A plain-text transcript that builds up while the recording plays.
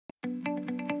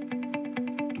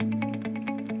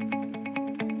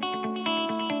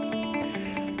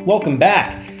Welcome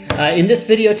back. In this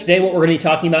video today, what we're going to be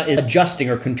talking about is adjusting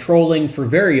or controlling for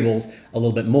variables a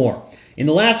little bit more. In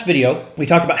the last video, we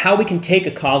talked about how we can take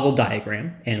a causal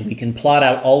diagram and we can plot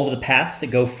out all of the paths that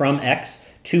go from X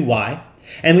to Y.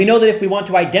 And we know that if we want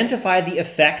to identify the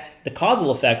effect, the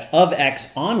causal effect of X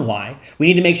on Y, we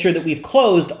need to make sure that we've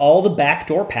closed all the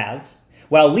backdoor paths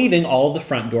while leaving all of the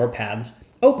front door paths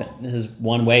open. This is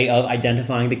one way of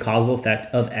identifying the causal effect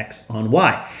of X on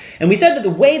Y. And we said that the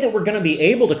way that we're going to be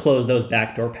able to close those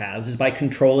backdoor paths is by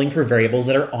controlling for variables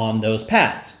that are on those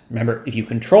paths. Remember, if you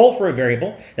control for a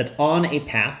variable that's on a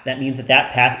path, that means that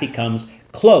that path becomes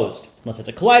closed. Unless it's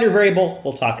a collider variable,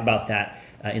 we'll talk about that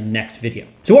in the next video.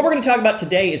 So what we're going to talk about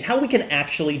today is how we can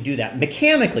actually do that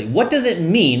mechanically. What does it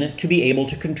mean to be able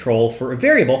to control for a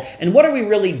variable, and what are we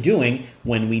really doing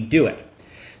when we do it?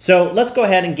 So let's go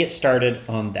ahead and get started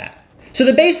on that. So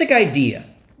the basic idea,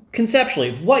 conceptually,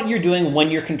 of what you're doing when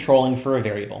you're controlling for a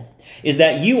variable is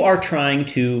that you are trying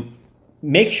to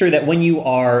make sure that when you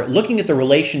are looking at the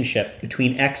relationship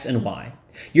between X and Y,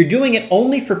 you're doing it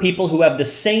only for people who have the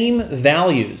same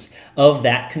values of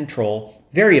that control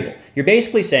variable. You're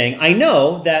basically saying, I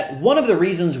know that one of the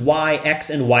reasons why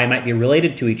X and Y might be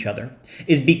related to each other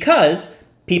is because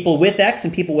people with X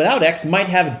and people without X might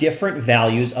have different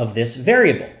values of this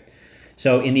variable.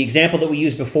 So in the example that we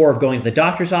used before of going to the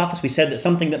doctor's office, we said that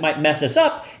something that might mess us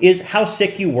up is how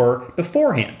sick you were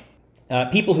beforehand.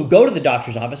 People who go to the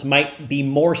doctor's office might be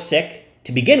more sick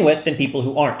to begin with than people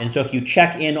who aren't. And so if you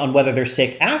check in on whether they're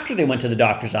sick after they went to the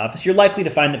doctor's office, you're likely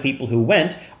to find that people who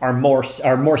went are more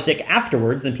sick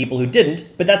afterwards than people who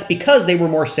didn't, but that's because they were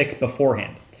more sick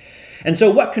beforehand. And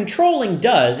so what controlling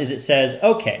does is it says,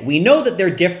 okay, we know that they're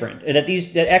different,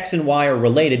 that X and Y are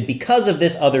related because of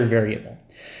this other variable.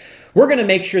 We're going to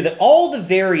make sure that all the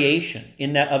variation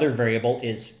in that other variable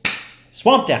is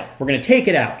swamped out. We're going to take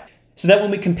it out so that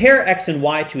when we compare X and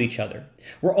Y to each other,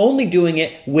 we're only doing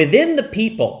it within the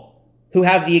people who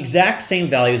have the exact same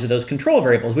values of those control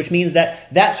variables, which means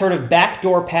that that sort of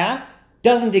backdoor path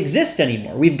doesn't exist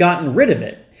anymore. We've gotten rid of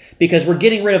it, because we're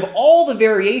getting rid of all the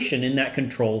variation in that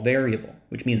control variable,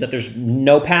 which means that there's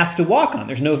no path to walk on.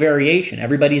 There's no variation.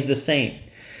 Everybody's the same.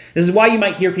 This is why you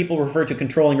might hear people refer to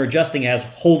controlling or adjusting as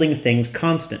holding things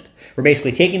constant. We're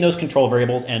basically taking those control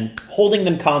variables and holding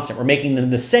them constant. We're making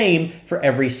them the same for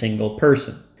every single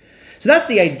person. So that's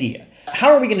the idea. How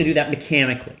are we going to do that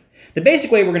mechanically? The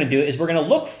basic way we're going to do it is we're going to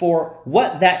look for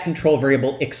what that control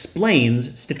variable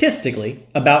explains statistically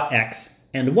about X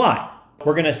and Y.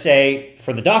 We're going to say,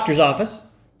 for the doctor's office,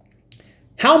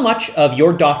 how much of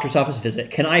your doctor's office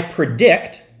visit can I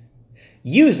predict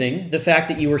using the fact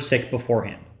that you were sick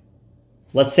beforehand?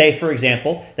 Let's say, for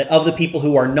example, that of the people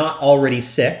who are not already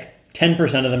sick,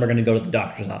 10% of them are going to go to the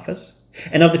doctor's office.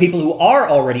 And of the people who are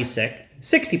already sick,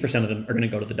 60% of them are going to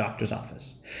go to the doctor's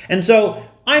office. And so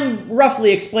I'm roughly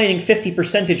explaining 50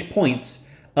 percentage points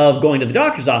of going to the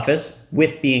doctor's office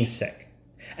with being sick.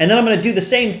 And then I'm going to do the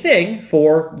same thing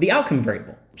for the outcome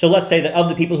variable. So let's say that of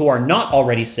the people who are not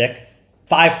already sick,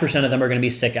 5% of them are going to be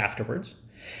sick afterwards.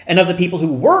 And of the people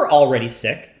who were already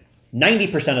sick,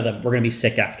 90% of them were going to be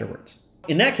sick afterwards.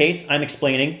 In that case, I'm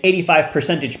explaining 85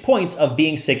 percentage points of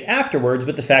being sick afterwards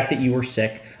with the fact that you were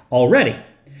sick already.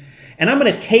 And I'm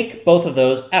going to take both of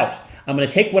those out. I'm going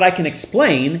to take what I can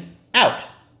explain out.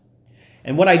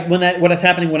 And what's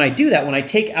happening when I do that, when I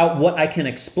take out what I can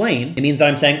explain, it means that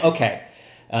I'm saying, okay,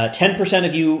 10%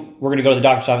 of you were going to go to the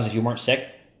doctor's office if you weren't sick.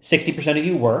 60% of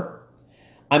you were.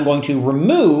 I'm going to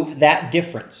remove that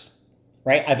difference,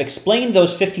 right? I've explained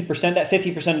those 50%, that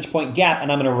 50 percentage point gap,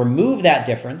 and I'm going to remove that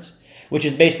difference, which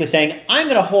is basically saying I'm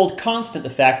going to hold constant the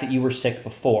fact that you were sick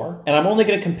before, and I'm only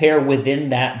going to compare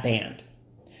within that band.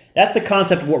 That's the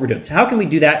concept of what we're doing. So how can we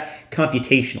do that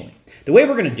computationally? The way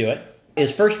we're going to do it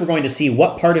is first we're going to see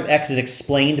what part of X is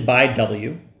explained by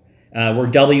W, where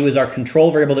W is our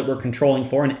control variable that we're controlling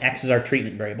for, and X is our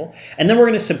treatment variable. And then we're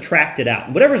going to subtract it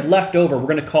out. Whatever's left over, we're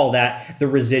going to call that the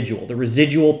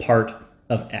residual part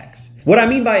of X. What I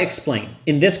mean by explain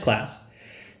in this class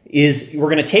is we're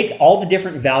going to take all the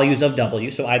different values of W,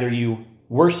 so either you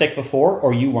were sick before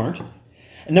or you weren't,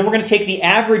 and then we're going to take the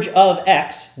average of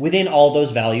X within all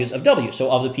those values of W.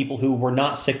 So of the people who were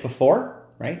not sick before,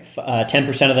 right,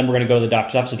 10% of them were going to go to the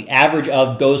doctor's office, so the average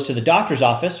of goes to the doctor's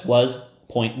office was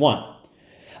 0.1.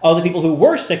 Of the people who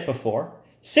were sick before,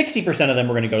 60% of them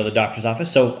were going to go to the doctor's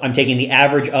office. So I'm taking the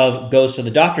average of goes to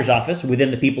the doctor's office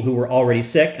within the people who were already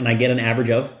sick, and I get an average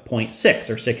of 0.6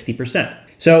 or 60%.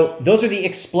 So those are the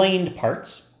explained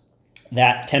parts,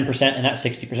 that 10% and that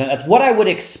 60%. That's what I would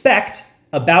expect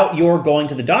about your going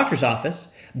to the doctor's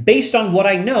office based on what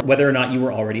I know, whether or not you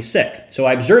were already sick. So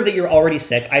I observe that you're already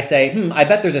sick. I say, I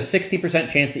bet there's a 60%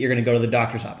 chance that you're going to go to the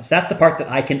doctor's office. That's the part that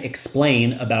I can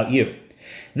explain about you.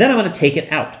 Then I'm going to take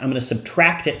it out. I'm going to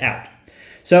subtract it out.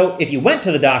 So if you went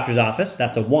to the doctor's office,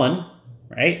 that's a 1,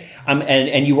 right?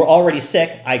 And you were already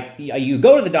sick. You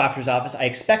go to the doctor's office. I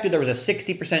expected there was a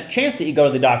 60% chance that you go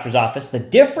to the doctor's office. The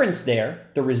difference there,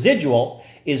 the residual,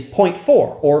 is 0.4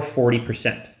 or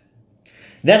 40%.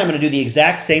 Then I'm going to do the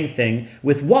exact same thing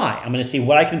with y. I'm going to see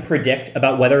what I can predict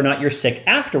about whether or not you're sick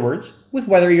afterwards with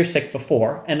whether you're sick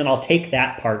before, and then I'll take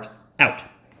that part out.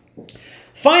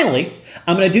 Finally,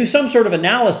 I'm going to do some sort of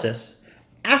analysis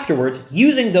afterwards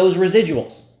using those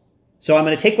residuals. So I'm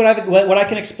going to take what I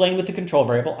can explain with the control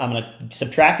variable, I'm going to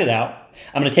subtract it out,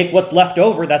 I'm going to take what's left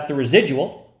over, that's the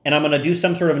residual, and I'm going to do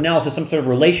some sort of analysis, some sort of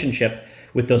relationship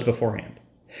with those beforehand.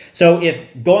 So if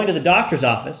going to the doctor's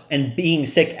office and being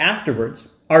sick afterwards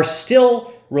are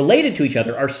still related to each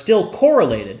other, are still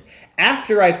correlated,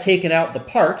 after I've taken out the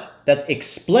part that's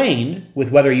explained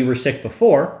with whether you were sick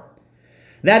before,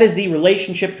 that is the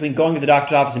relationship between going to the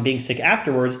doctor's office and being sick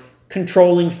afterwards,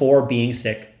 controlling for being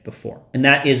sick before. And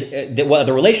that is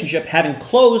the relationship having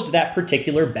closed that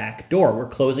particular back door. We're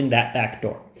closing that back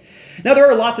door. Now, there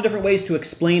are lots of different ways to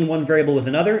explain one variable with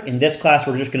another. In this class,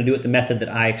 we're just going to do it the method that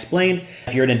I explained.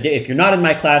 If you're not in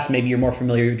my class, maybe you're more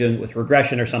familiar doing it with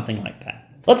regression or something like that.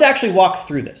 Let's actually walk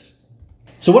through this.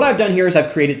 So what I've done here is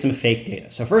I've created some fake data.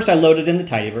 So first I loaded in the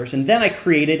tidyverse, and then I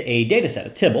created a data set, a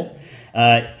tibble.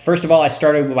 First of all, I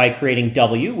started by creating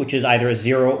w, which is either a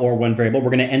 0 or 1 variable.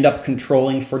 We're going to end up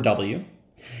controlling for w.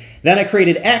 Then I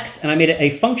created x, and I made it a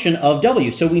function of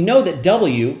w. So we know that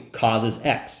w causes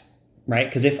x. Right?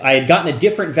 Because if I had gotten a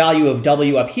different value of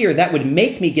w up here, that would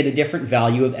make me get a different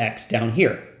value of x down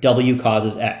here. W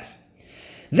causes x.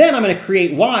 Then I'm going to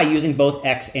create y using both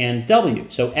x and w.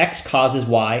 So x causes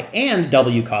y and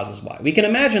w causes y. We can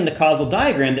imagine the causal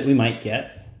diagram that we might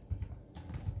get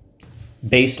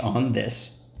based on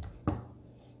this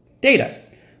data.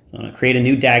 So I'm going to create a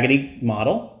new Daggity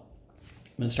model.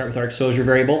 I'm going to start with our exposure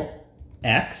variable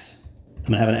x. I'm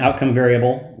going to have an outcome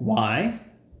variable y.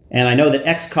 And I know that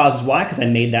x causes y because I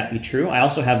made that be true. I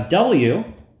also have w,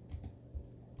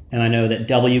 and I know that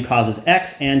w causes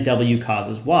x and w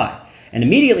causes y. And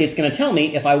immediately it's going to tell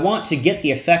me if I want to get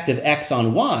the effect of x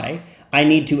on y, I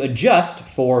need to adjust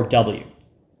for w.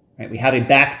 Right? We have a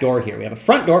back door here. We have a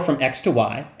front door from x to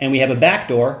y, and we have a back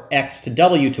door x to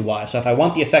w to y. So if I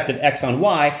want the effect of x on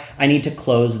y, I need to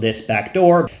close this back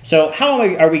door. So how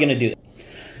are we going to do that?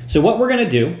 So what we're going to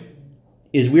do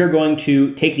is we're going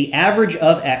to take the average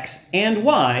of x and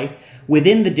y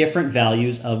within the different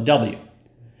values of w.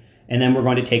 And then we're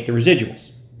going to take the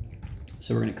residuals.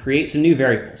 So we're going to create some new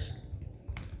variables.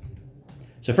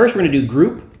 So first we're going to do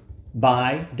group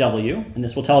by w, and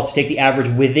this will tell us to take the average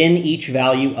within each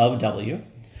value of w.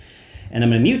 And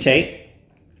I'm going to mutate.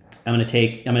 I'm going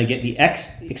to get the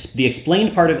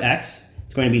explained part of x.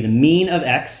 It's going to be the mean of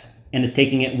x, and it's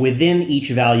taking it within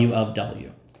each value of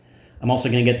w. I'm also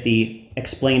going to get the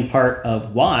explained part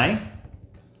of y,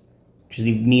 which is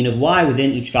the mean of y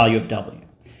within each value of w.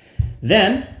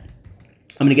 Then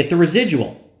I'm going to get the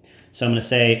residual. So I'm going to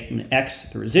say x,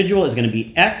 the residual is going to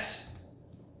be x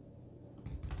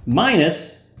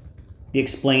minus the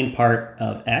explained part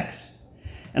of x.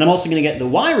 And I'm also going to get the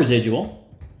y residual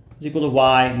is equal to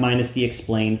y minus the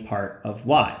explained part of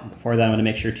y. Before that, I'm going to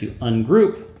make sure to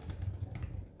ungroup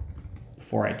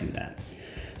before I do that.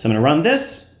 So I'm going to run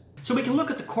this. So we can look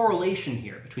at the correlation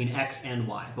here between x and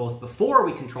y, both before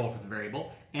we control for the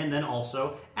variable and then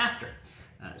also after.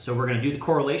 So we're going to do the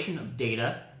correlation of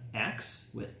data x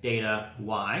with data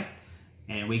y,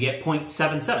 and we get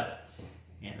 0.77.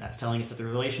 And that's telling us that the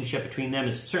relationship between them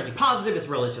is certainly positive, it's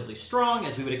relatively strong.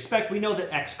 As we would expect, we know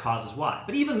that x causes y.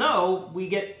 But even though we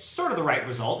get sort of the right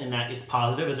result in that it's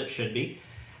positive as it should be,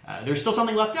 there's still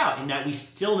something left out in that we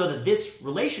still know that this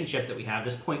relationship that we have,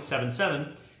 this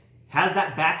 0.77, has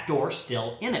that back door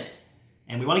still in it.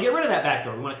 And we want to get rid of that back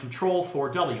door. We want to control for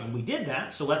w. And we did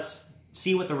that, so let's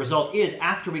see what the result is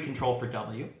after we control for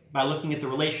w by looking at the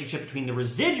relationship between the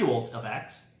residuals of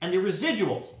x and the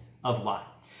residuals of y.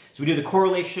 So we do the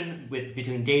correlation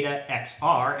between data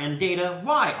xr and data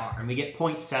yr, and we get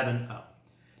 0.70.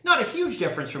 Not a huge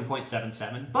difference from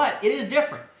 0.77, but it is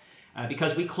different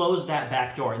because we closed that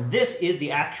back door. And this is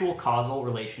the actual causal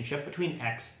relationship between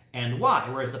x and y,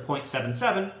 whereas the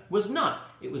 0.77 was not.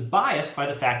 It was biased by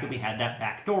the fact that we had that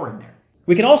back door in there.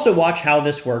 We can also watch how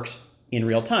this works in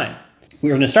real time.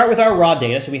 We're going to start with our raw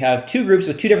data. So we have two groups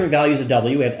with two different values of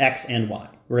w. We have x and y.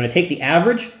 We're going to take the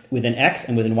average within x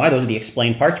and within y. Those are the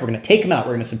explained parts. We're going to take them out.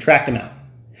 We're going to subtract them out.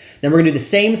 Then we're going to do the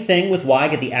same thing with y,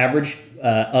 get the average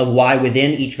of y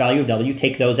within each value of w,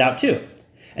 take those out too.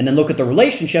 And then look at the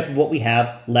relationship of what we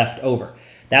have left over.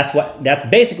 That's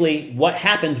basically what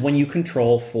happens when you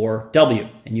control for w,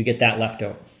 and you get that left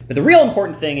over. But the real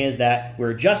important thing is that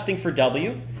we're adjusting for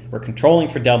w, we're controlling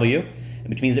for w,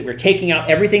 which means that we're taking out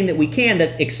everything that we can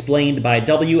that's explained by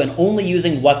w and only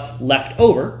using what's left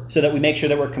over so that we make sure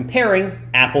that we're comparing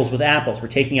apples with apples. We're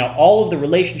taking out all of the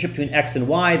relationship between x and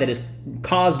y that is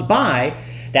caused by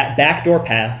that backdoor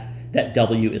path that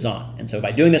w is on. And so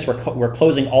by doing this, we're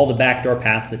closing all the backdoor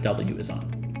paths that w is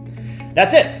on.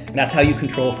 That's it. That's how you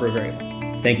control for a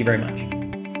variable. Thank you very much.